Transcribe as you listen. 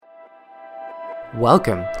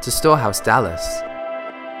Welcome to Storehouse Dallas.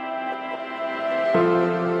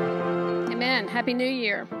 Amen. Happy New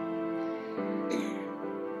Year.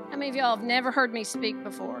 How many of y'all have never heard me speak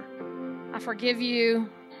before? I forgive you.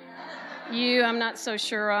 You, I'm not so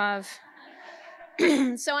sure of.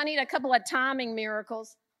 So I need a couple of timing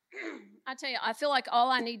miracles. I tell you, I feel like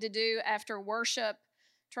all I need to do after worship,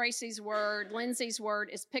 Tracy's word, Lindsay's word,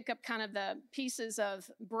 is pick up kind of the pieces of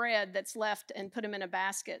bread that's left and put them in a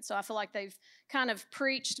basket. So I feel like they've kind of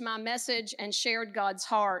preached my message and shared God's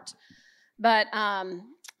heart. But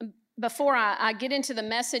before I get into the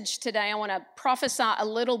message today, I want to prophesy a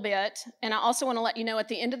little bit. And I also want to let you know at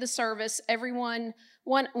the end of the service, everyone,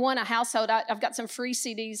 a household, I've got some free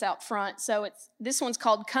CDs out front. So this one's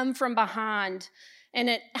called Come From Behind. And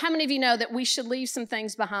how many of you know that we should leave some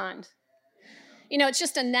things behind? You know, it's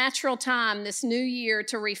just a natural time this new year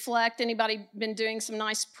to reflect. Anybody been doing some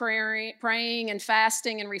nice praying and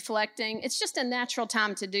fasting and reflecting? It's just a natural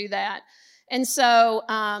time to do that. And so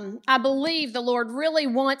I believe the Lord really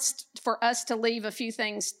wants for us to leave a few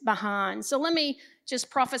things behind. So let me just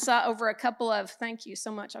prophesy over a couple of, thank you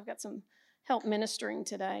so much. I've got some help ministering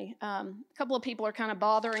today. A couple of people are kind of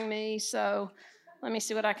bothering me, so let me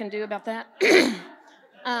see what I can do about that.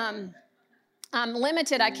 I'm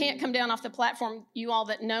limited. I can't come down off the platform. You all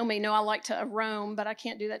that know me know I like to roam, but I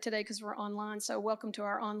can't do that today because we're online. So welcome to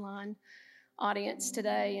our online audience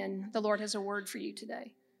today, and the Lord has a word for you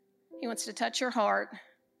today. He wants to touch your heart,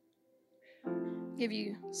 give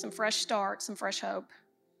you some fresh start, some fresh hope.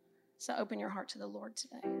 So open your heart to the Lord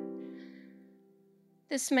today.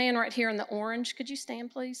 This man right here in the orange, could you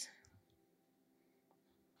stand, please?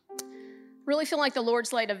 Really feel like the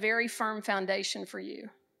Lord's laid a very firm foundation for you.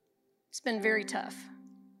 It's been very tough.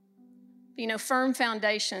 But you know, firm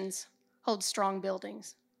foundations hold strong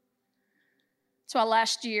buildings. That's why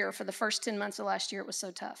last year, for the first 10 months of last year, it was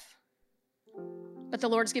so tough. But the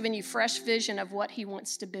Lord's given you fresh vision of what He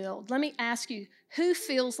wants to build. Let me ask you, who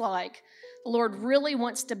feels like the Lord really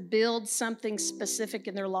wants to build something specific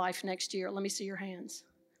in their life next year? Let me see your hands.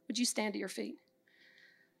 Would you stand to your feet?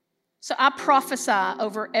 So I prophesy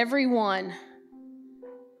over everyone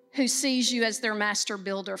who sees you as their master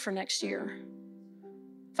builder for next year.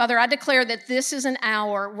 Father, I declare that this is an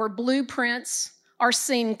hour where blueprints are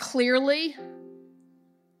seen clearly,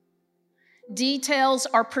 details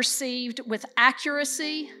are perceived with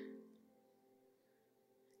accuracy,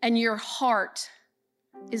 and your heart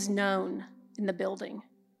is known in the building.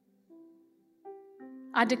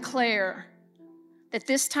 I declare that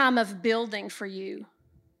this time of building for you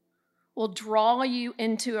will draw you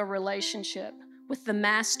into a relationship with the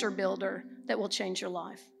master builder that will change your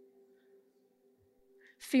life.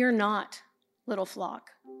 Fear not, little flock,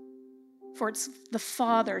 for it's the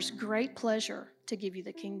Father's great pleasure to give you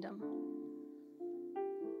the kingdom.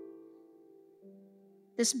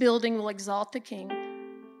 This building will exalt the King,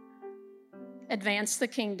 advance the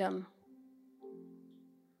kingdom,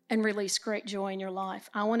 and release great joy in your life.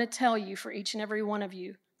 I want to tell you, for each and every one of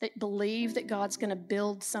you that believe that God's going to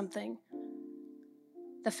build something,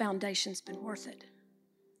 the foundation's been worth it.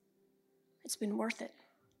 It's been worth it.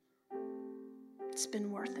 It's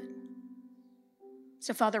been worth it.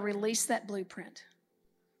 So, Father, release that blueprint.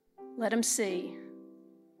 Let them see.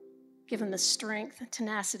 Give them the strength,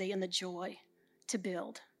 tenacity, and the joy to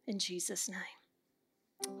build in Jesus'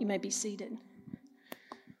 name. You may be seated.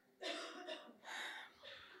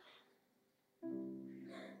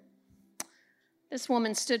 This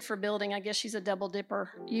woman stood for building. I guess she's a double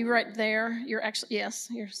dipper. You right there, you're actually,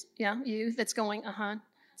 yes, you that's going,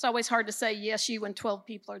 It's always hard to say yes, you, when 12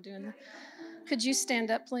 people are doing that. Could you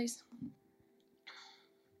stand up, please?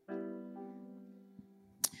 You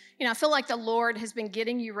know, I feel like the Lord has been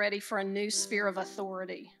getting you ready for a new sphere of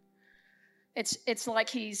authority. It's like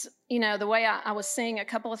He's, you know, the way I was seeing a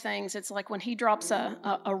couple of things, it's like when He drops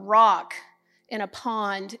a rock in a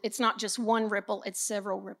pond, it's not just one ripple, it's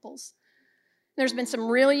several ripples. There's been some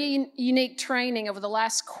really unique training over the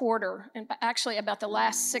last quarter, and actually about the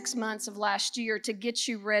last 6 months of last year, to get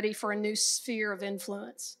you ready for a new sphere of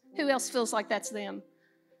influence. Who else feels like that's them?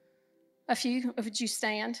 A few? Would you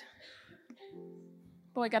stand?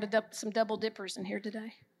 Boy, I got some double dippers in here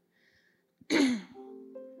today.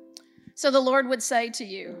 So the Lord would say to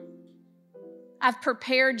you, I've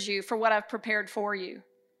prepared you for what I've prepared for you.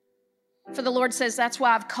 For the Lord says, that's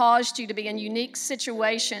why I've caused you to be in unique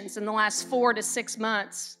situations in the last 4 to 6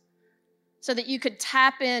 months, so that you could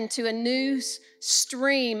tap into a new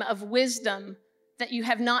stream of wisdom that you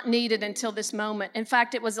have not needed until this moment. In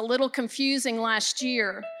fact, it was a little confusing last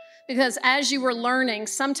year because as you were learning,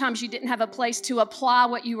 sometimes you didn't have a place to apply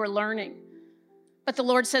what you were learning. But the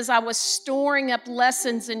Lord says, I was storing up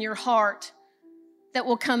lessons in your heart that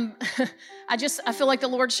will come. I feel like the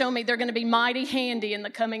Lord showed me they're going to be mighty handy in the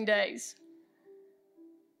coming days.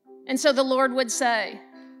 And so the Lord would say,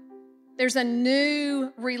 there's a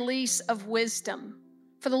new release of wisdom.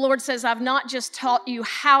 For the Lord says, I've not just taught you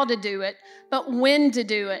how to do it, but when to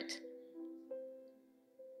do it.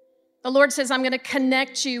 The Lord says, I'm going to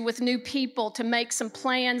connect you with new people to make some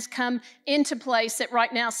plans come into place that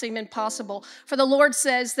right now seem impossible. For the Lord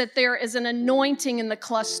says that there is an anointing in the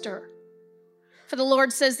cluster. For the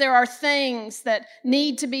Lord says there are things that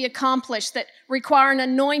need to be accomplished that require an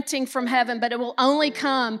anointing from heaven, but it will only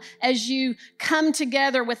come as you come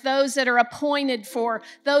together with those that are appointed for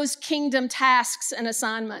those kingdom tasks and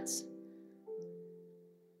assignments.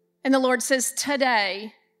 And the Lord says,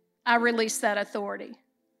 today, I release that authority.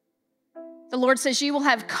 The Lord says you will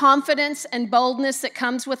have confidence and boldness that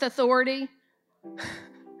comes with authority.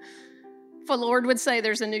 For the Lord would say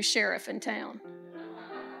there's a new sheriff in town.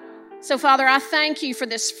 So, Father, I thank you for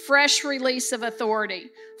this fresh release of authority.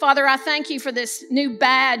 Father, I thank you for this new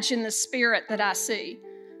badge in the spirit that I see.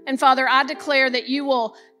 And Father, I declare that you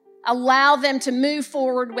will allow them to move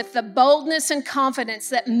forward with the boldness and confidence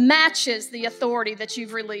that matches the authority that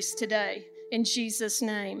you've released today. In Jesus'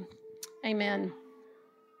 name, amen.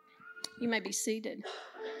 You may be seated.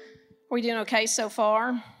 Are we doing okay so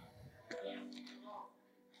far?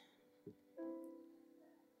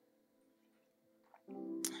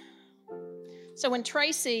 So when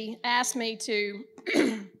Tracy asked me to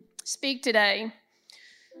speak today,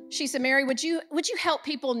 she said, Mary, would you help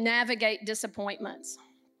people navigate disappointments?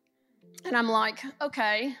 And I'm like,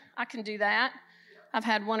 okay, I can do that. I've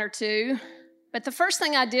had one or two. But the first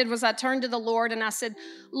thing I did was I turned to the Lord and I said,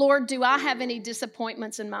 Lord, do I have any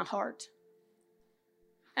disappointments in my heart?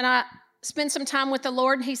 And I spent some time with the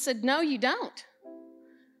Lord and he said, no, you don't.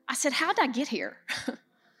 I said, how did I get here?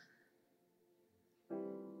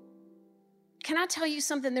 Can I tell you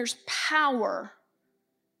something? There's power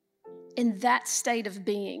in that state of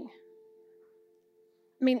being.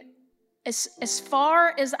 I mean, as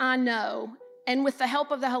far as I know, and with the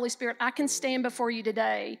help of the Holy Spirit, I can stand before you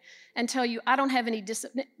today and tell you I don't have any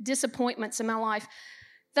disappointments in my life.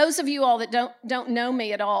 Those of you all that don't know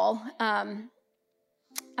me at all,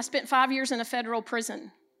 I spent 5 years in a federal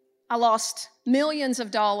prison. I lost millions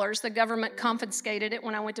of dollars. The government confiscated it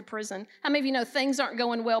when I went to prison. How many of you know things aren't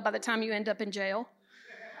going well by the time you end up in jail?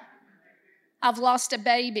 I've lost a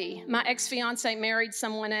baby. My ex-fiance married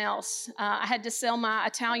someone else. I had to sell my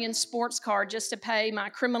Italian sports car just to pay my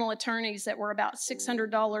criminal attorneys that were about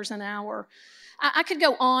 $600 an hour. I could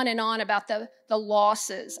go on and on about the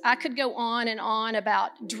losses. I could go on and on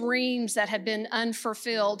about dreams that have been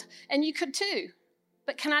unfulfilled. And you could too.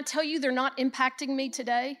 But can I tell you they're not impacting me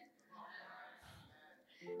today?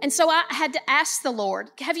 And so I had to ask the Lord,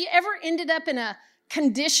 have you ever ended up in a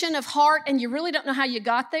condition of heart and you really don't know how you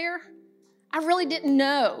got there? I really didn't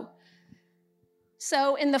know.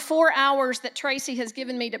 So in the 4 hours that Tracy has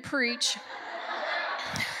given me to preach,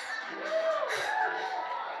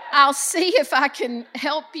 I'll see if I can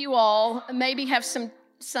help you all, maybe have some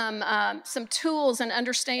tools and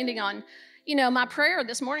understanding on, my prayer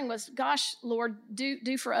this morning was, gosh, Lord,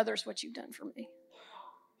 do for others what you've done for me.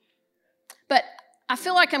 But I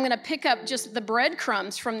feel like I'm going to pick up just the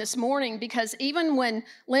breadcrumbs from this morning because even when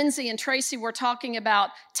Lindsay and Tracy were talking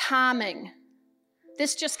about timing,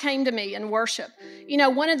 this just came to me in worship.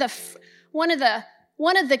 One of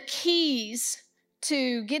the keys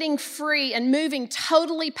to getting free and moving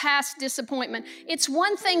totally past disappointment, it's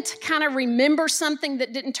one thing to kind of remember something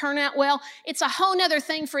that didn't turn out well. It's a whole nother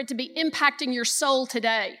thing for it to be impacting your soul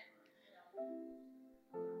today.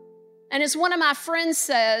 And as one of my friends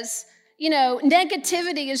says,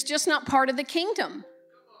 negativity is just not part of the kingdom.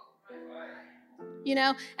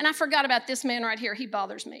 And I forgot about this man right here. He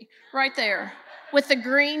bothers me right there with the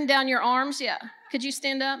green down your arms. Yeah. Could you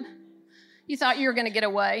stand up? You thought you were going to get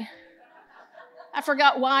away. I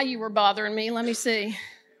forgot why you were bothering me. Let me see.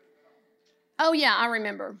 Oh, yeah, I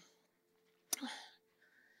remember.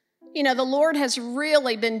 The Lord has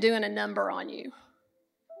really been doing a number on you.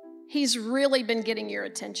 He's really been getting your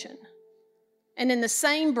attention. And in the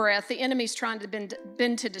same breath, the enemy's trying to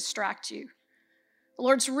been to distract you. The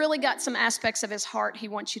Lord's really got some aspects of his heart he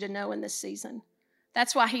wants you to know in this season.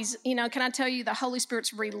 That's why he's, can I tell you, the Holy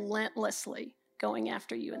Spirit's relentlessly going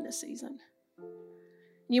after you in this season.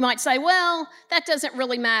 You might say, well, that doesn't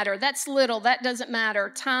really matter. That's little. That doesn't matter.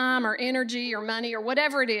 Time or energy or money or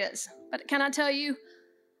whatever it is. But can I tell you,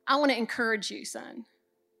 I want to encourage you, son.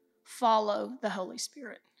 Follow the Holy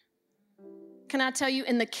Spirit. Can I tell you,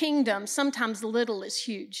 in the kingdom, sometimes little is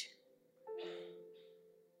huge.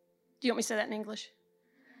 Do you want me to say that in English?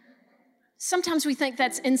 sometimes we think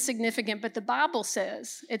that's insignificant, but the Bible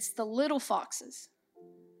says it's the little foxes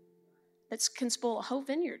that can spoil a whole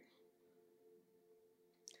vineyard.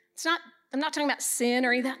 I'm not talking about sin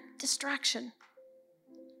or any of that, distraction.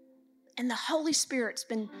 And the Holy Spirit's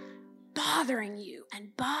been bothering you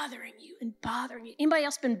and bothering you and bothering you. Anybody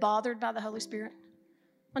else been bothered by the Holy Spirit?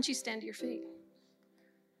 Why don't you stand to your feet?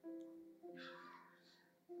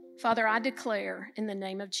 Father, I declare in the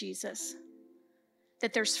name of Jesus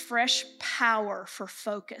that there's fresh power for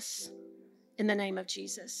focus in the name of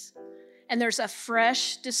Jesus. And there's a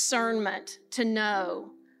fresh discernment to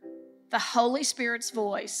know the Holy Spirit's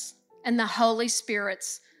voice and the Holy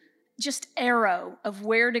Spirit's just arrow of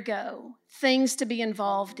where to go, things to be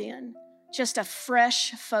involved in, just a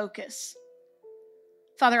fresh focus.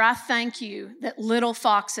 Father, I thank you that little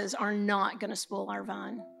foxes are not going to spoil our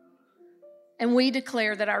vine. And we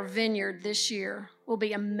declare that our vineyard this year will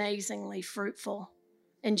be amazingly fruitful.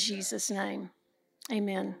 In Jesus' name,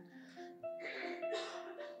 amen.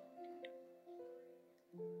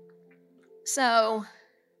 So,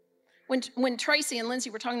 when Tracy and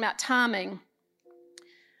Lindsay were talking about timing,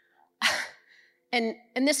 and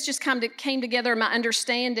this just came together, my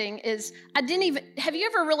understanding is have you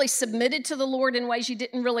ever really submitted to the Lord in ways you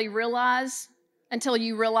didn't really realize until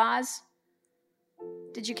you realize?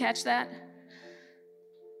 Did you catch that?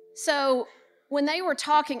 So when they were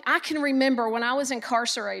talking, I can remember when I was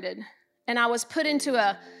incarcerated and I was put into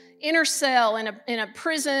a inner cell in a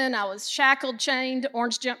prison. I was shackled, chained,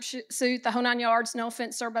 orange jumpsuit, the whole 9 yards. No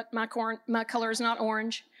offense, sir, but my color is not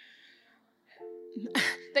orange.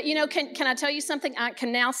 But can I tell you something? I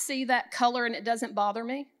can now see that color and it doesn't bother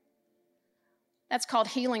me. That's called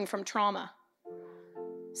healing from trauma.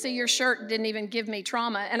 See, your shirt didn't even give me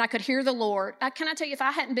trauma, and I could hear the Lord. Can I tell you, if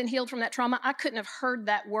I hadn't been healed from that trauma, I couldn't have heard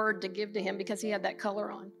that word to give to him because he had that color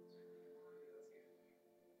on.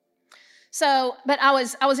 So, but I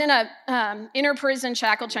was in a inner prison,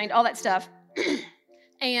 shackled, chained, all that stuff.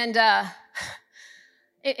 And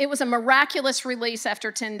it was a miraculous release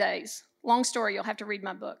after 10 days. Long story, you'll have to read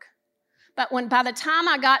my book. But by the time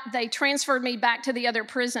they transferred me back to the other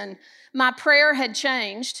prison, my prayer had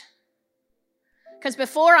changed. Because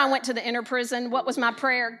before I went to the inner prison, what was my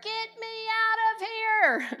prayer? Get me out of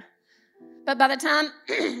here. But by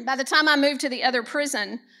the time I moved to the other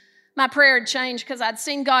prison, my prayer had changed because I'd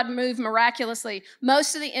seen God move miraculously.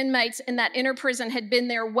 Most of the inmates in that inner prison had been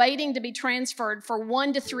there waiting to be transferred for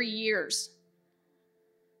 1 to 3 years.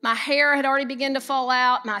 My hair had already begun to fall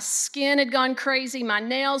out. My skin had gone crazy. My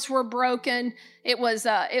nails were broken. It was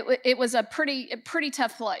a pretty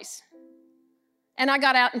tough place. And I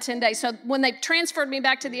got out in 10 days. So when they transferred me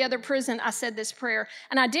back to the other prison, I said this prayer.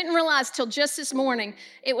 And I didn't realize till just this morning,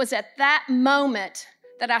 it was at that moment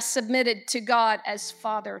that I submitted to God as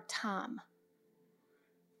Father Time.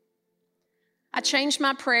 I changed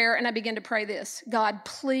my prayer and I began to pray this. God,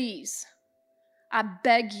 please, I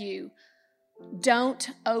beg you,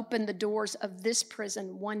 don't open the doors of this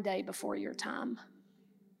prison one day before your time.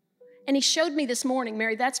 And he showed me this morning,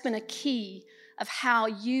 Mary, that's been a key of how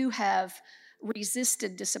you have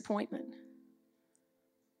resisted disappointment.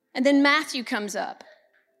 And then Matthew comes up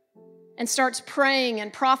and starts praying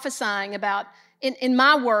and prophesying about, in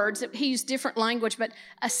my words, he used different language, but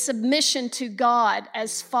a submission to God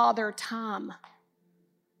as Father Time.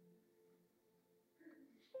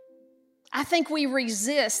 I think we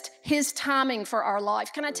resist his timing for our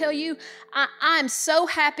life. Can I tell you, I'm so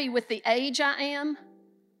happy with the age I am.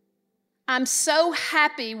 I'm so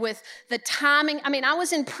happy with the timing. I mean, I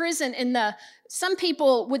was in prison some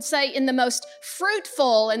people would say in the most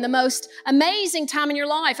fruitful and the most amazing time in your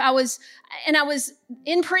life. I was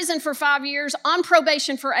in prison for 5 years, on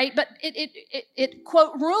probation for 8, but it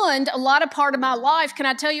quote, ruined a lot of part of my life. Can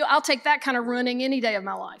I tell you, I'll take that kind of ruining any day of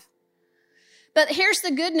my life. But here's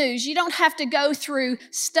the good news. You don't have to go through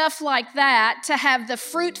stuff like that to have the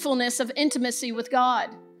fruitfulness of intimacy with God.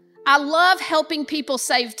 I love helping people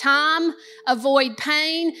save time, avoid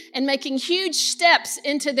pain, and making huge steps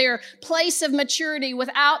into their place of maturity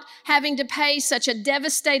without having to pay such a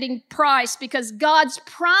devastating price, because God's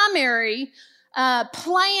primary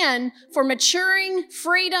plan for maturing,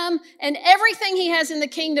 freedom, and everything he has in the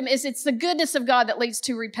kingdom is it's the goodness of God that leads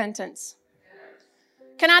to repentance.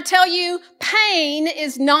 Can I tell you, pain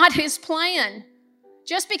is not his plan.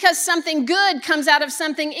 Just because something good comes out of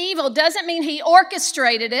something evil doesn't mean he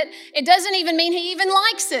orchestrated it. It doesn't even mean he even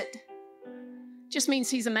likes it. It just means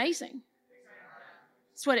he's amazing.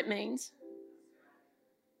 That's what it means.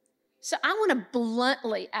 So I want to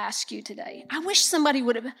bluntly ask you today. I wish somebody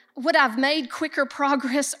would have made quicker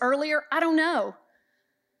progress earlier. I don't know.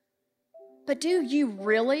 But do you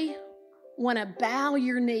really want to bow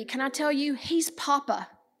your knee. Can I tell you, he's Papa.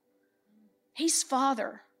 He's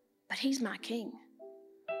Father, but he's my King.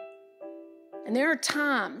 And there are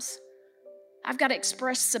times I've got to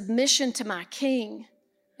express submission to my King.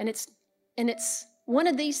 And it's one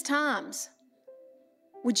of these times.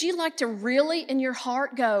 Would you like to really in your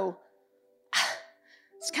heart go,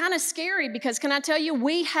 it's kind of scary because can I tell you,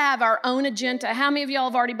 we have our own agenda. How many of y'all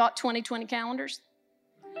have already bought 2020 calendars?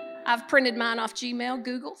 I've printed mine off Gmail,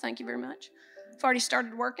 Google. Thank you very much. I've already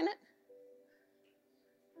started working it.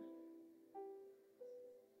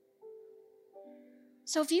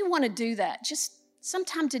 So if you want to do that, just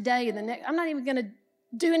sometime today, I'm not even going to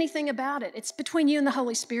do anything about it. It's between you and the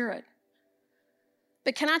Holy Spirit.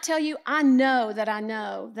 But can I tell you, I know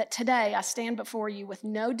that today I stand before you with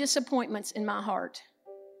no disappointments in my heart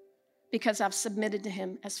because I've submitted to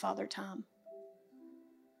him as Father Time.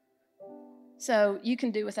 So you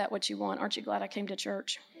can do with that what you want. Aren't you glad I came to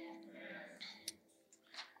church?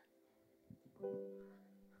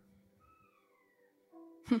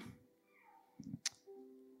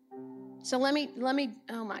 So let me,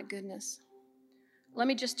 oh my goodness. Let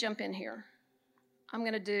me just jump in here. I'm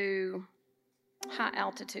going to do high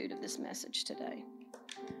altitude of this message today.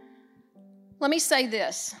 Let me say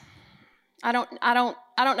this. I don't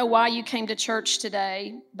know why you came to church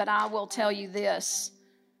today, but I will tell you this.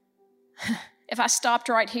 If I stopped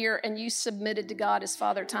right here and you submitted to God as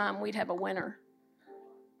Father Time, we'd have a winner.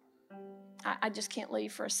 I just can't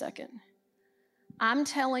leave for a second. I'm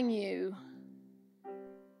telling you,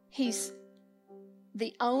 he's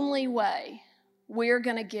the only way we're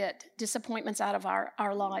going to get disappointments out of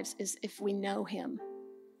our lives is if we know him.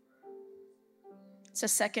 It's a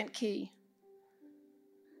second key.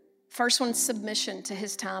 First one's submission to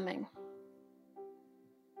his timing.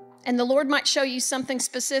 And the Lord might show you something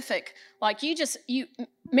specific, like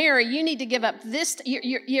Mary, you need to give up this.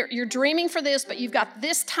 You're dreaming for this, but you've got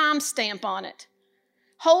this time stamp on it.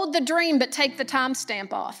 Hold the dream, but take the time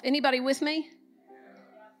stamp off. Anybody with me?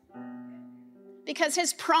 Because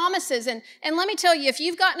his promises, and let me tell you, if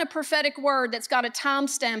you've gotten a prophetic word that's got a time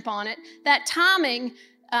stamp on it, that timing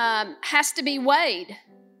has to be weighed.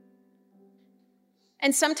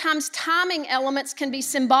 And sometimes timing elements can be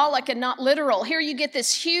symbolic and not literal. Here you get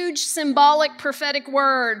this huge symbolic prophetic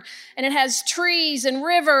word, and it has trees and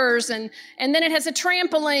rivers, and then it has a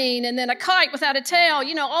trampoline, and then a kite without a tail,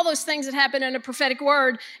 all those things that happen in a prophetic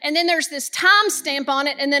word. And then there's this time stamp on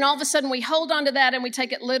it, and then all of a sudden we hold on to that and we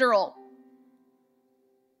take it literal.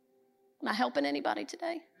 Am I helping anybody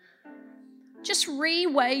today? Just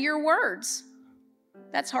re-weigh your words.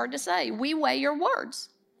 That's hard to say. We weigh your words.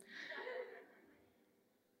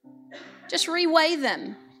 Just re-weigh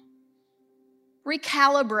them.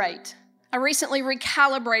 Recalibrate. I recently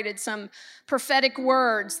recalibrated some prophetic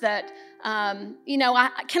words that, can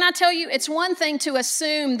I tell you, it's one thing to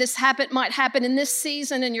assume this might happen in this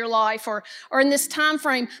season in your life or in this time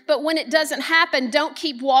frame, but when it doesn't happen, don't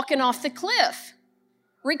keep walking off the cliff.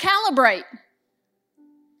 Recalibrate.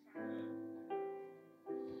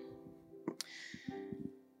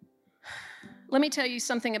 Let me tell you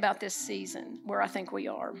something about this season where I think we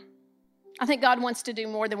are. I think God wants to do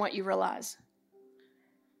more than what you realize.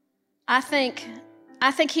 I think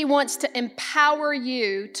he wants to empower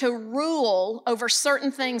you to rule over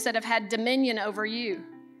certain things that have had dominion over you.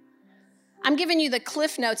 I'm giving you the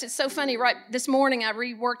cliff notes. It's so funny. Right this morning, I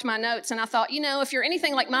reworked my notes, and I thought, if you're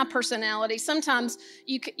anything like my personality, sometimes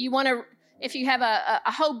you want to, if you have a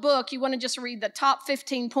whole book, you want to just read the top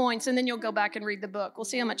 15 points, and then you'll go back and read the book. We'll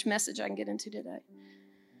see how much message I can get into today.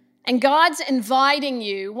 And God's inviting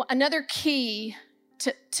you, another key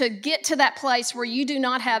to get to that place where you do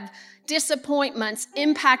not have disappointments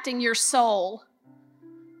impacting your soul.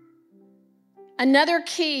 Another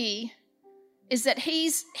key is that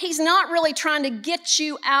he's not really trying to get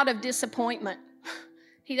you out of disappointment.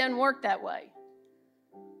 He doesn't work that way.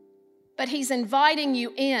 But he's inviting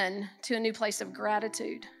you in to a new place of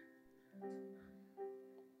gratitude.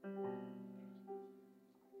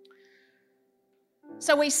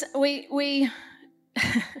 So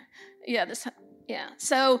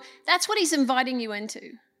So that's what he's inviting you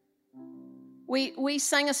into. We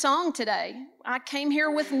sang a song today. I came here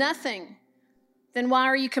with nothing. Then why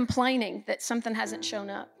are you complaining that something hasn't shown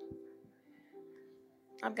up?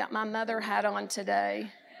 I've got my mother hat on today.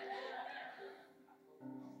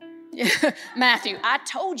 Matthew, I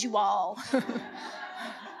told you all.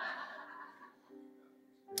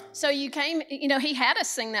 So you came, he had us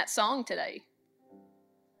sing that song today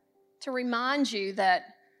to remind you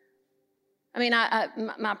that,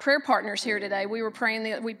 my prayer partners here today, we were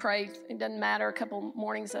praying, we pray, it doesn't matter, a couple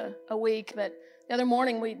mornings a week, but the other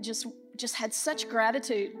morning we just had such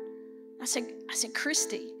gratitude. I said,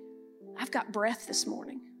 Christy, I've got breath this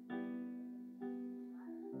morning.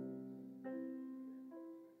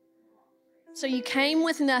 So you came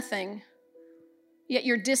with nothing, yet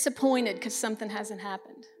you're disappointed because something hasn't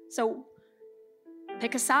happened. So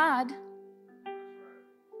pick a side.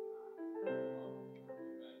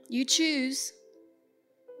 You choose.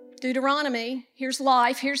 Deuteronomy, here's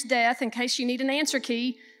life, here's death. In case you need an answer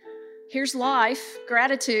key, here's life,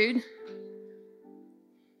 gratitude.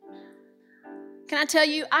 Can I tell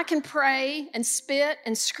you, I can pray and spit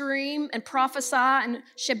and scream and prophesy and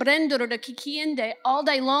shebrendoro de kikiende all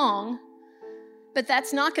day long, but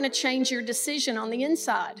that's not going to change your decision on the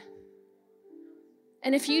inside.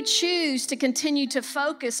 And if you choose to continue to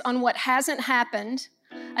focus on what hasn't happened,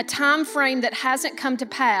 a time frame that hasn't come to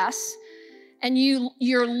pass, and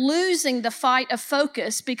you're losing the fight of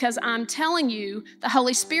focus, because I'm telling you, the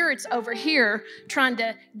Holy Spirit's over here trying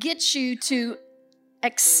to get you to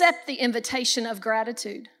accept the invitation of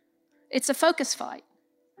gratitude. It's a focus fight.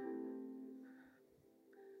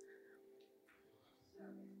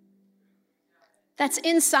 That's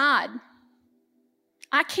inside.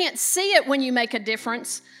 I can't see it when you make a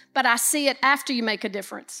difference, but I see it after you make a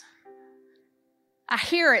difference. I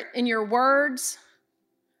hear it in your words,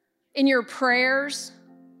 in your prayers,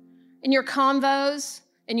 in your convos,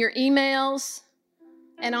 in your emails,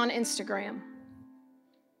 and on Instagram.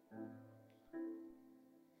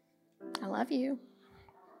 I love you.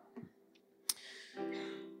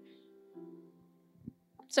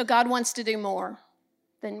 So God wants to do more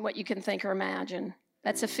than what you can think or imagine.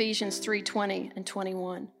 That's Ephesians 3:20 and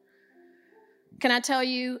 21. Can I tell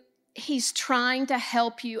you, He's trying to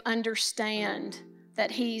help you understand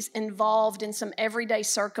that He's involved in some everyday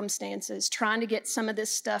circumstances, trying to get some of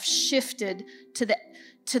this stuff shifted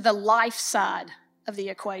to the life side of the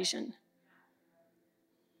equation.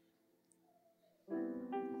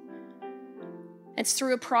 It's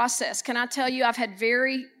through a process. Can I tell you, I've had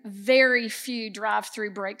very, very few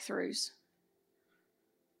drive-through breakthroughs.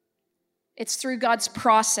 It's through God's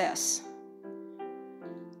process.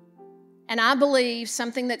 And I believe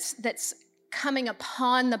something that's coming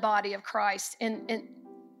upon the body of Christ, and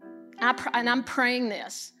I'm praying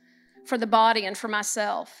this for the body and for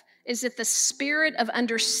myself, is that the spirit of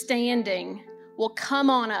understanding will come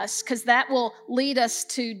on us, because that will lead us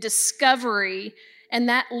to discovery, and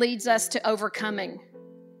that leads us to overcoming.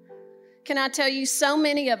 Can I tell you, so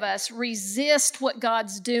many of us resist what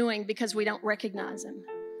God's doing because we don't recognize Him.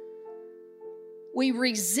 We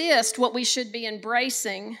resist what we should be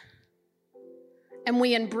embracing, and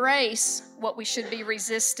we embrace what we should be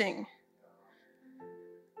resisting.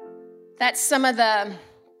 That's some of the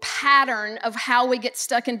pattern of how we get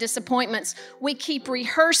stuck in disappointments. We keep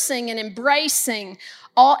rehearsing and embracing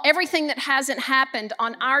everything that hasn't happened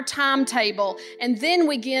on our timetable, and then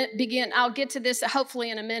we begin, I'll get to this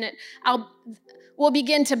hopefully in a minute, we'll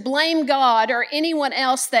begin to blame God or anyone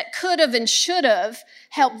else that could have and should have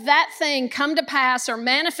helped that thing come to pass or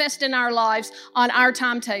manifest in our lives on our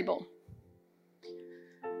timetable.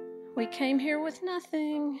 We came here with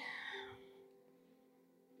nothing.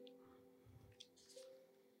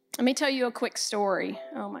 Let me tell you a quick story.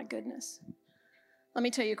 Oh my goodness. Let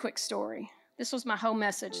me tell you a quick story. This was my whole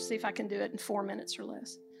message. See if I can do it in 4 minutes or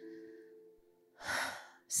less.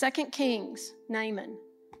 2 Kings, Naaman.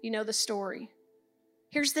 You know the story.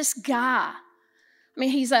 Here's this guy. I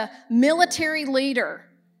mean, he's a military leader.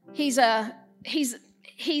 He's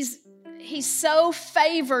so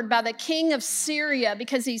favored by the king of Syria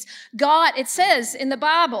because it says in the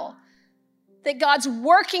Bible that God's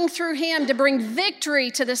working through him to bring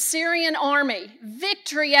victory to the Syrian army.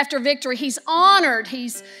 Victory after victory. He's honored.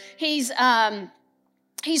 He's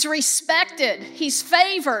respected. He's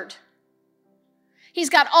favored. He's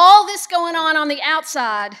got all this going on the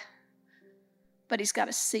outside, but he's got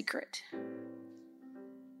a secret.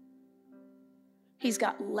 He's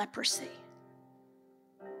got leprosy.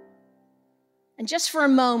 And just for a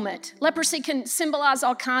moment, leprosy can symbolize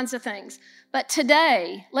all kinds of things. But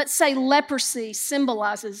today, let's say leprosy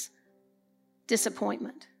symbolizes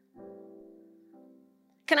disappointment.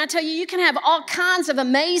 Can I tell you, you can have all kinds of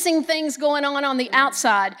amazing things going on the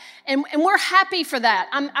outside, and we're happy for that.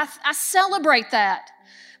 I celebrate that.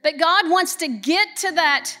 But God wants to get to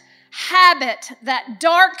that habit, that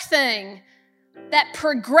dark thing, that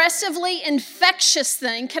progressively infectious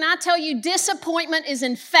thing. Can I tell you, disappointment is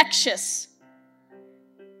infectious.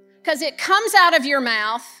 Because it comes out of your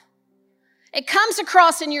mouth. It comes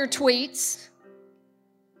across in your tweets.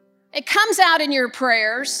 It comes out in your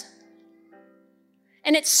prayers.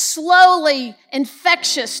 And it's slowly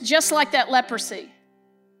infectious, just like that leprosy.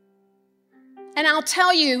 And I'll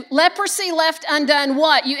tell you, leprosy left undone,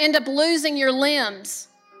 what? You end up losing your limbs.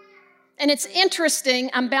 And it's interesting,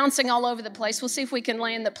 I'm bouncing all over the place. We'll see if we can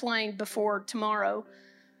land the plane before tomorrow.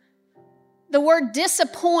 The word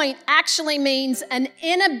disappoint actually means an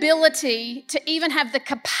inability to even have the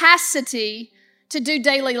capacity to do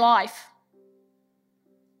daily life.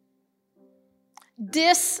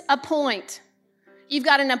 Disappoint. You've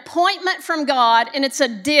got an appointment from God, and it's a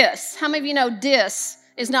dis. How many of you know dis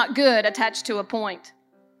is not good attached to a point?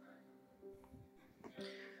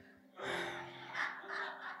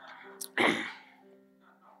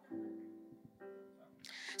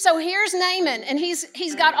 So here's Naaman, and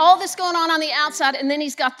he's got all this going on the outside, and then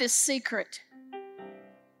he's got this secret.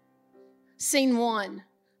 Scene 1.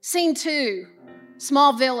 Scene 2,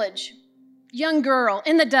 small village, young girl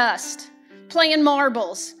in the dust, playing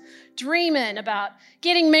marbles, dreaming about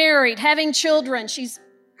getting married, having children. She's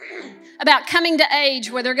about coming to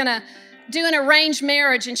age where they're going to do an arranged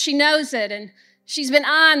marriage, and she knows it, and she's been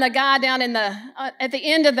eyeing the guy down in at the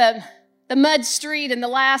end of the mud street in the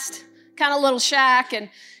last kind of little shack, and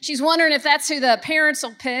she's wondering if that's who the parents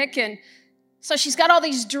will pick. And so she's got all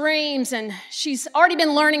these dreams, and she's already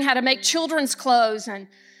been learning how to make children's clothes, and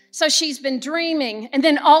so she's been dreaming. And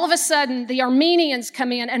then all of a sudden, the Armenians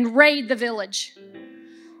come in and raid the village.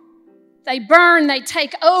 They burn, they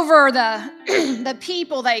take over the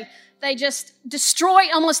people, they just destroy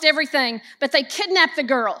almost everything, but they kidnap the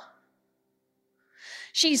girl.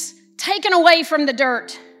 She's taken away from the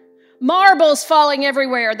dirt. Marbles falling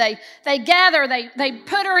everywhere. They gather, they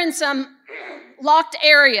put her in some locked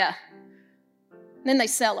area. Then they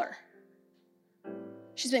sell her.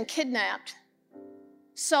 She's been kidnapped,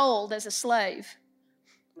 sold as a slave,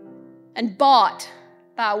 and bought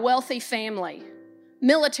by a wealthy family,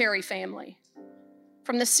 military family,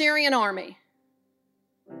 from the Syrian army,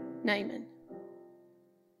 Naaman.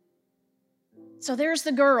 So there's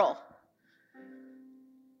the girl.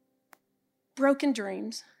 Broken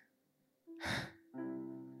dreams.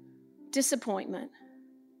 Disappointment,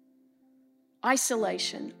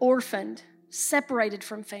 isolation, orphaned, separated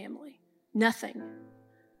from family, nothing.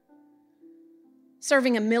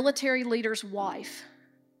 Serving a military leader's wife.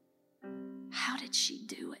 How did she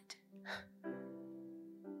do it?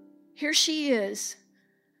 Here she is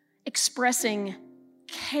expressing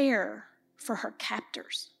care for her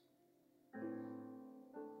captors.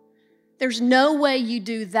 There's no way you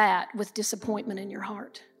do that with disappointment in your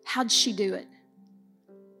heart. How'd she do it?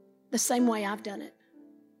 The same way I've done it.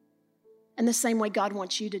 And the same way God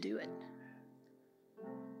wants you to do it.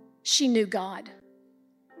 She knew God.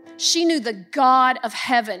 She knew the God of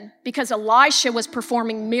heaven because Elisha was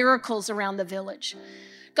performing miracles around the village.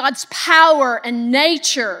 God's power and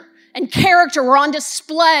nature and character were on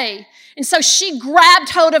display. And so she grabbed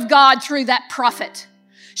hold of God through that prophet.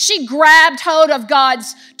 She grabbed hold of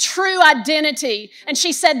God's true identity. And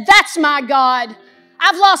she said, that's my God.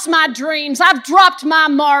 I've lost my dreams. I've dropped my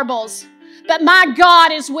marbles. But my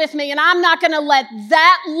God is with me, and I'm not going to let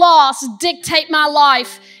that loss dictate my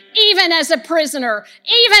life, even as a prisoner,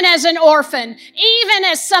 even as an orphan, even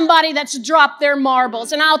as somebody that's dropped their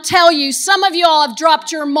marbles. And I'll tell you, some of you all have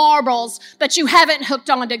dropped your marbles, but you haven't hooked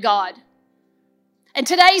onto God. And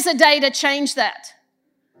today's a day to change that.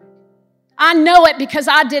 I know it because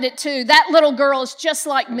I did it too. That little girl is just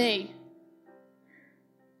like me.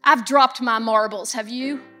 I've dropped my marbles. Have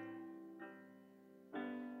you?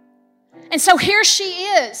 And so here she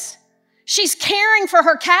is. She's caring for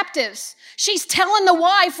her captives. She's telling the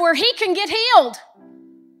wife where he can get healed.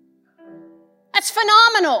 That's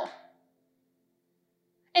phenomenal.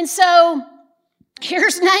 And so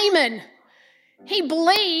here's Naaman. He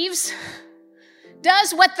believes,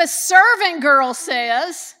 does what the servant girl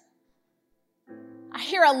says. I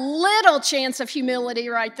hear a little chance of humility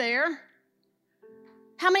right there.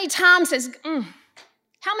 How many times has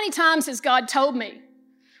God told me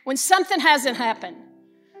when something hasn't happened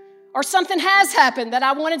or something has happened that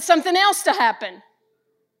I wanted something else to happen?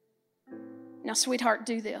 Now, sweetheart,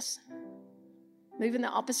 do this. Move in the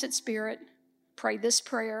opposite spirit. Pray this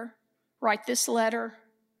prayer. Write this letter.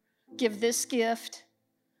 Give this gift.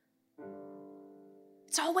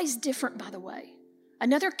 It's always different, by the way.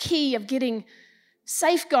 Another key of getting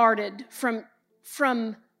safeguarded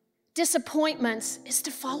from disappointments is to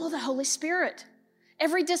follow the Holy Spirit.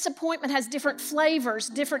 Every disappointment has different flavors,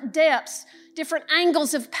 different depths, different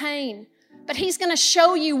angles of pain. But He's going to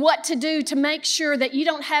show you what to do to make sure that you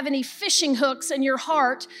don't have any fishing hooks in your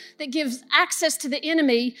heart that gives access to the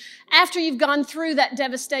enemy after you've gone through that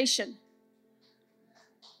devastation.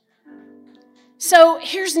 So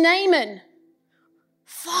here's Naaman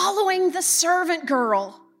following the servant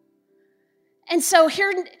girl. And so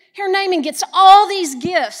here Here Naaman gets all these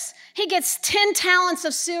gifts. He gets 10 talents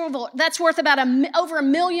of silver. That's worth about over $1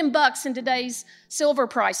 million in today's silver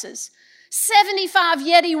prices. 75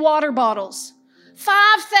 Yeti water bottles.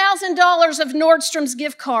 $5,000 of Nordstrom's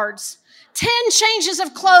gift cards. 10 changes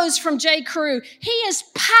of clothes from J. Crew. He is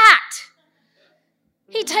packed.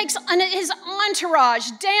 He takes his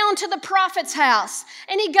entourage down to the prophet's house,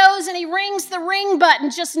 and he goes and he rings the ring button,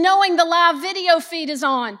 just knowing the live video feed is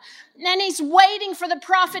on. And he's waiting for the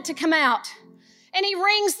prophet to come out. And he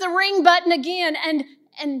rings the ring button again,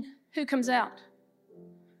 and who comes out?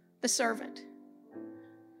 The servant.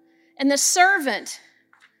 And the servant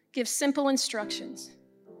gives simple instructions.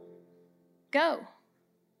 Go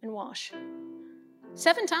and wash.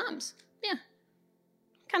 7 times. Yeah.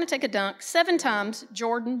 Kind of take a dunk. 7 times.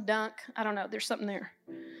 Jordan, dunk. I don't know. There's something there.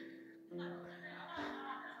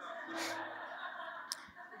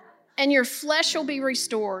 And your flesh will be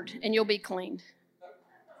restored and you'll be cleaned.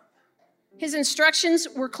 His instructions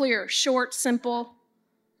were clear, short, simple.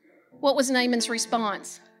 What was Naaman's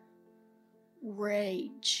response?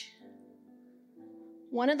 Rage.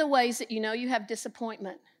 One of the ways that you know you have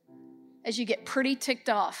disappointment is you get pretty ticked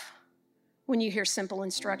off when you hear simple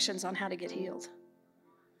instructions on how to get healed.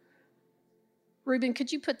 Ruben,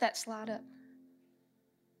 could you put that slide up?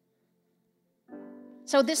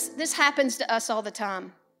 So this happens to us all the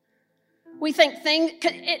time. We think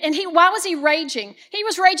why was he raging? He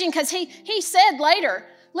was raging because he said later,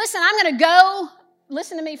 listen, I'm going to go.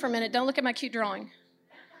 Listen to me for a minute. Don't look at my cute drawing.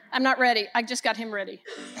 I'm not ready. I just got him ready.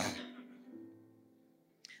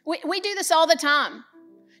 We do this all the time.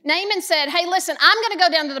 Naaman said, hey, listen, I'm going to go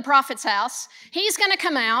down to the prophet's house. He's going to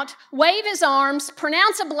come out, wave his arms,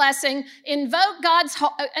 pronounce a blessing, invoke God's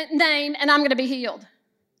name, and I'm going to be healed.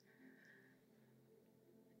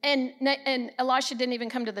 And Elisha didn't even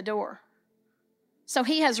come to the door. So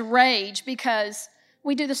he has rage because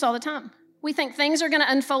we do this all the time. We think things are going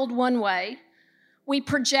to unfold one way. We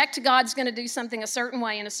project God's going to do something a certain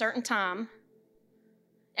way in a certain time.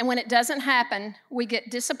 And when it doesn't happen, we get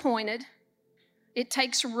disappointed. It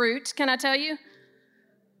takes root. Can I tell you?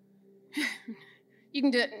 You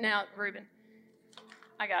can do it now, Reuben.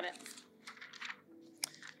 I got it.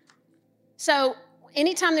 So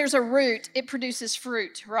anytime there's a root, it produces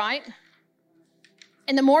fruit, right?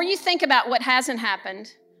 And the more you think about what hasn't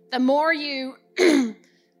happened, the more you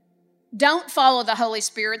don't follow the Holy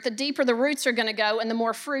Spirit, the deeper the roots are going to go and the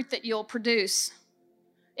more fruit that you'll produce.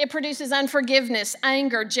 It produces unforgiveness,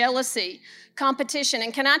 anger, jealousy, competition.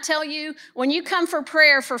 And can I tell you, when you come for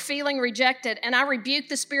prayer for feeling rejected, and I rebuke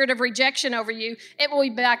the spirit of rejection over you, it will be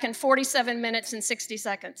back in 47 minutes and 60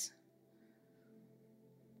 seconds.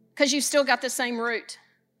 Because you've still got the same root.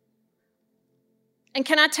 And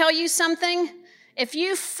can I tell you something? If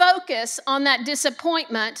you focus on that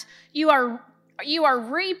disappointment, you are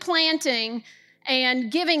replanting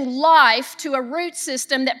and giving life to a root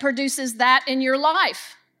system that produces that in your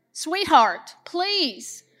life. Sweetheart,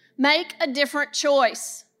 please make a different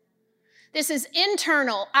choice. This is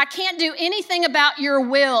internal. I can't do anything about your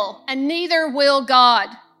will, and neither will God.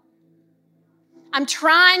 I'm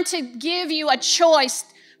trying to give you a choice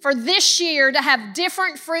for this year to have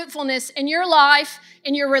different fruitfulness in your life,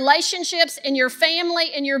 in your relationships, in your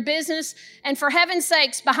family, in your business, and for heaven's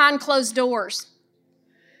sakes, behind closed doors.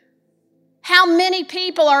 How many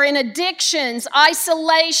people are in addictions,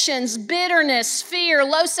 isolations, bitterness, fear,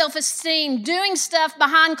 low self-esteem, doing stuff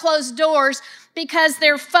behind closed doors because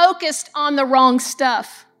they're focused on the wrong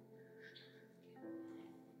stuff?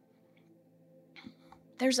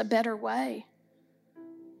 There's a better way.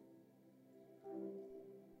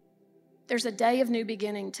 There's a day of new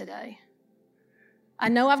beginning today. I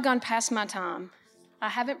know I've gone past my time. I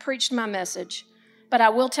haven't preached my message, but I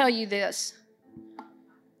will tell you this.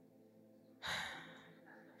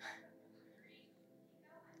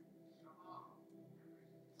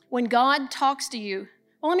 When God talks to you,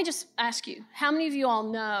 well, let me just ask you, how many of you all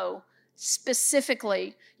know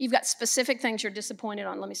specifically, you've got specific things you're disappointed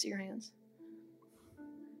on? Let me see your hands.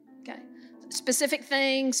 Okay. Specific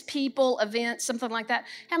things, people, events, something like that.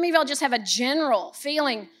 How many of y'all just have a general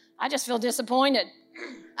feeling, I just feel disappointed.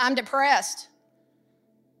 I'm depressed.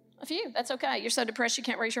 A few, that's okay. You're so depressed you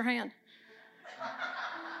can't raise your hand.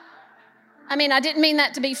 I mean, I didn't mean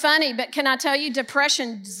that to be funny, but can I tell you,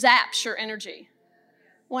 depression zaps your energy.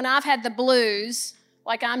 When I've had the blues,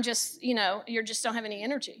 like I'm just, you just don't have any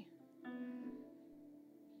energy.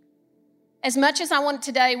 As much as I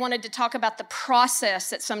wanted to talk about the process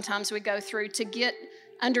that sometimes we go through to get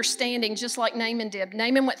understanding, just like Naaman did.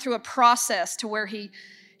 Naaman went through a process to where he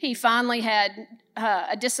he finally had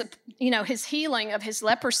his healing of his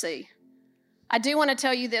leprosy. I do want to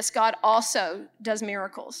tell you this, God also does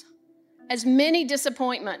miracles. As many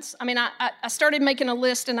disappointments. I mean, I started making a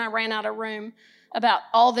list and I ran out of room about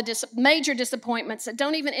all the major disappointments that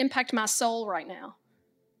don't even impact my soul right now.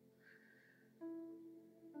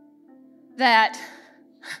 That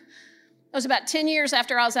it was about 10 years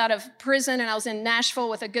after I was out of prison, and I was in Nashville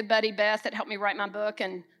with a good buddy, Beth, that helped me write my book,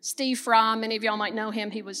 and Steve Fry, many of y'all might know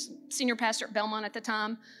him. He was senior pastor at Belmont at the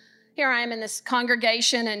time. Here I am in this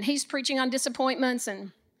congregation, and he's preaching on disappointments,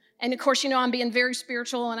 and of course, you know, I'm being very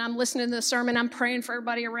spiritual, and I'm listening to the sermon. I'm praying for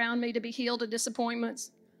everybody around me to be healed of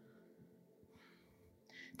disappointments.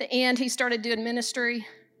 At the end, he started doing ministry,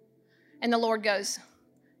 and the Lord goes,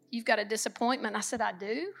 "You've got a disappointment." I said, "I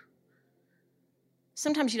do?"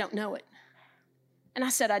 Sometimes you don't know it. And I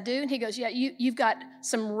said, "I do." And he goes, "Yeah, you've got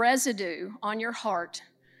some residue on your heart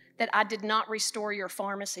that I did not restore your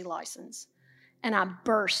pharmacy license." And I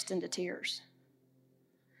burst into tears.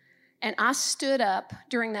 And I stood up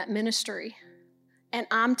during that ministry, and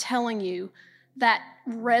I'm telling you, that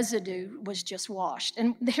residue was just washed.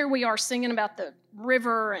 And here we are singing about the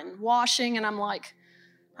river and washing, and I'm like,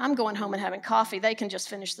 I'm going home and having coffee. They can just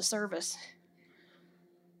finish the service.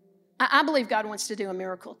 I believe God wants to do a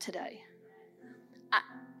miracle today.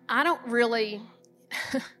 I don't really,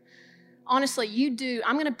 honestly, you do.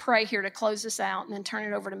 I'm going to pray here to close this out and then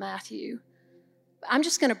turn it over to Matthew. I'm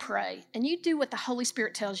just going to pray, and you do what the Holy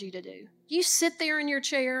Spirit tells you to do. You sit there in your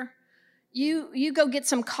chair. You go get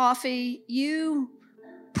some coffee. You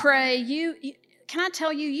pray. Can I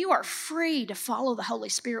tell you, you are free to follow the Holy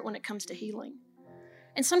Spirit when it comes to healing.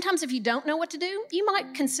 And sometimes if you don't know what to do, you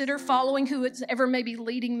might consider following who is ever maybe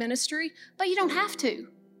leading ministry, but you don't have to.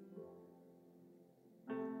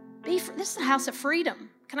 This is a house of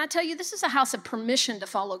freedom. Can I tell you, this is a house of permission to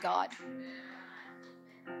follow God.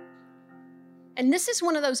 And this is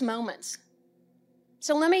one of those moments.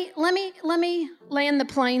 So let me land the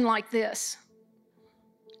plane like this.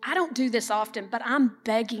 I don't do this often, but I'm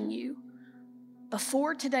begging you,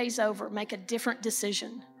 before today's over, make a different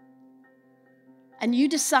decision. And you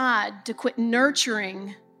decide to quit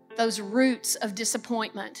nurturing those roots of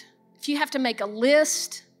disappointment. If you have to make a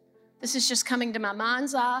list, this is just coming to my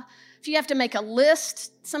mind's eye. If you have to make a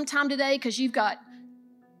list sometime today because you've got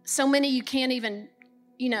so many you can't even,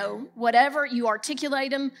 whatever, you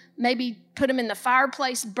articulate them, maybe put them in the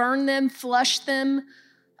fireplace, burn them, flush them.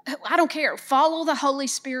 I don't care. Follow the Holy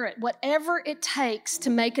Spirit, whatever it takes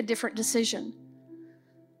to make a different decision.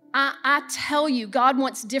 I tell you, God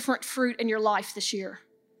wants different fruit in your life this year.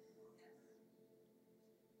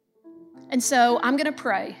 And so I'm going to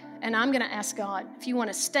pray, and I'm going to ask God, if you want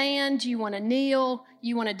to stand, you want to kneel,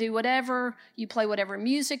 you want to do whatever, you play whatever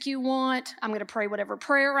music you want, I'm going to pray whatever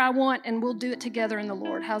prayer I want, and we'll do it together in the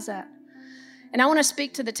Lord. How's that? And I want to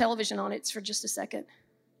speak to the television audience for just a second.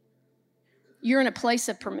 You're in a place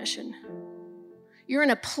of permission. You're in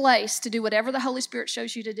a place to do whatever the Holy Spirit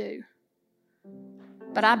shows you to do.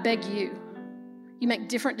 But I beg you make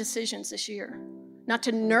different decisions this year, not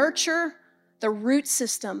to nurture the root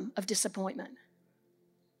system of disappointment,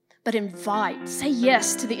 but say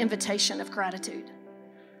yes to the invitation of gratitude,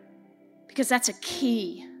 because that's a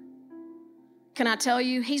key. Can I tell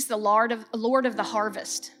you, He's the Lord of the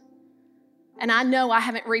harvest. And I know I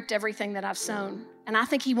haven't reaped everything that I've sown, and I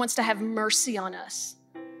think He wants to have mercy on us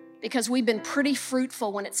because we've been pretty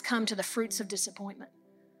fruitful when it's come to the fruits of disappointment.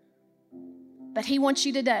 But He wants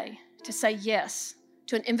you today to say yes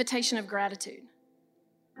to an invitation of gratitude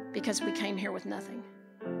because we came here with nothing.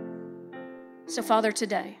 So, Father,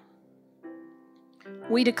 today,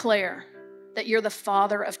 we declare that You're the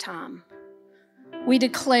Father of time. We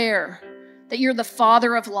declare that You're the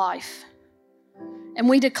Father of life. And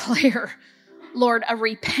we declare, Lord, a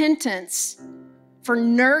repentance for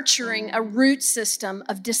nurturing a root system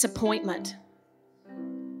of disappointment.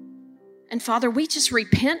 And Father, we just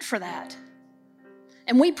repent for that.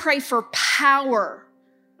 And we pray for power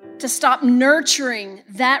to stop nurturing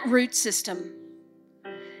that root system.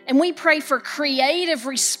 And we pray for creative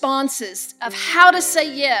responses of how to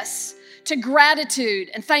say yes to gratitude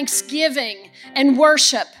and thanksgiving and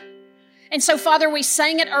worship. And so, Father, we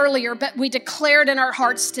sang it earlier, but we declare it in our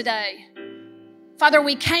hearts today. Father,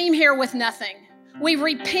 we came here with nothing. We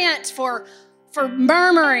repent for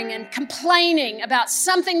murmuring and complaining about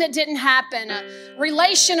something that didn't happen,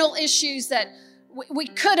 relational issues that we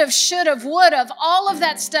could have, should have, would have, all of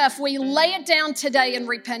that stuff. We lay it down today in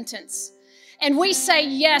repentance. And we say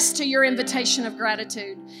yes to your invitation of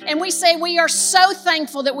gratitude. And we say we are so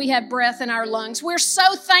thankful that we have breath in our lungs. We're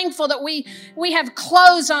so thankful that we have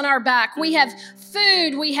clothes on our back. We have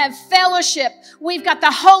food. We have fellowship. We've got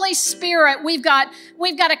the Holy Spirit. We've got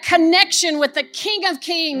a connection with the King of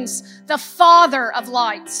Kings, the Father of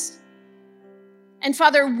lights. And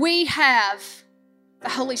Father, we have the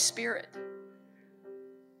Holy Spirit.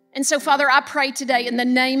 And so, Father, I pray today in the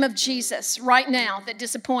name of Jesus right now that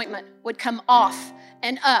disappointment would come off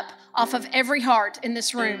and up off of every heart in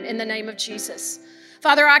this room in the name of Jesus.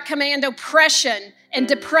 Father, I command oppression and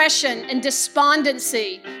depression and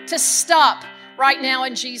despondency to stop right now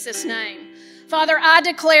in Jesus' name. Father, I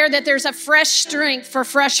declare that there's a fresh strength for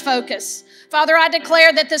fresh focus. Father, I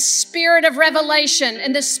declare that the spirit of revelation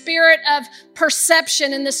and the spirit of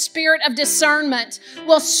perception and the spirit of discernment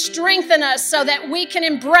will strengthen us so that we can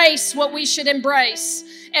embrace what we should embrace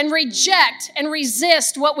and reject and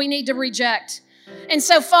resist what we need to reject. And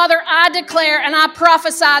so, Father, I declare and I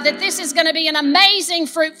prophesy that this is going to be an amazing,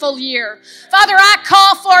 fruitful year. Father, I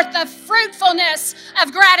call forth the fruitfulness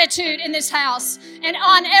of gratitude in this house and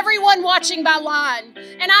on everyone watching by line.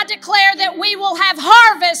 And I declare that we will have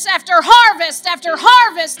harvest after harvest after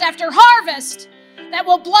harvest after harvest that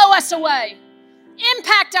will blow us away,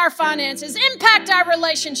 impact our finances, impact our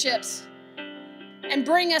relationships, and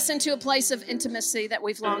bring us into a place of intimacy that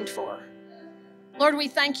we've longed for. Lord, we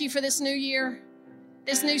thank you for this new year,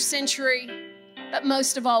 this new century, but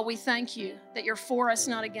most of all, we thank you that you're for us,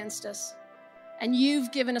 not against us. And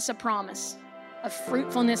you've given us a promise of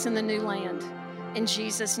fruitfulness in the new land. In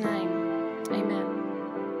Jesus' name, amen.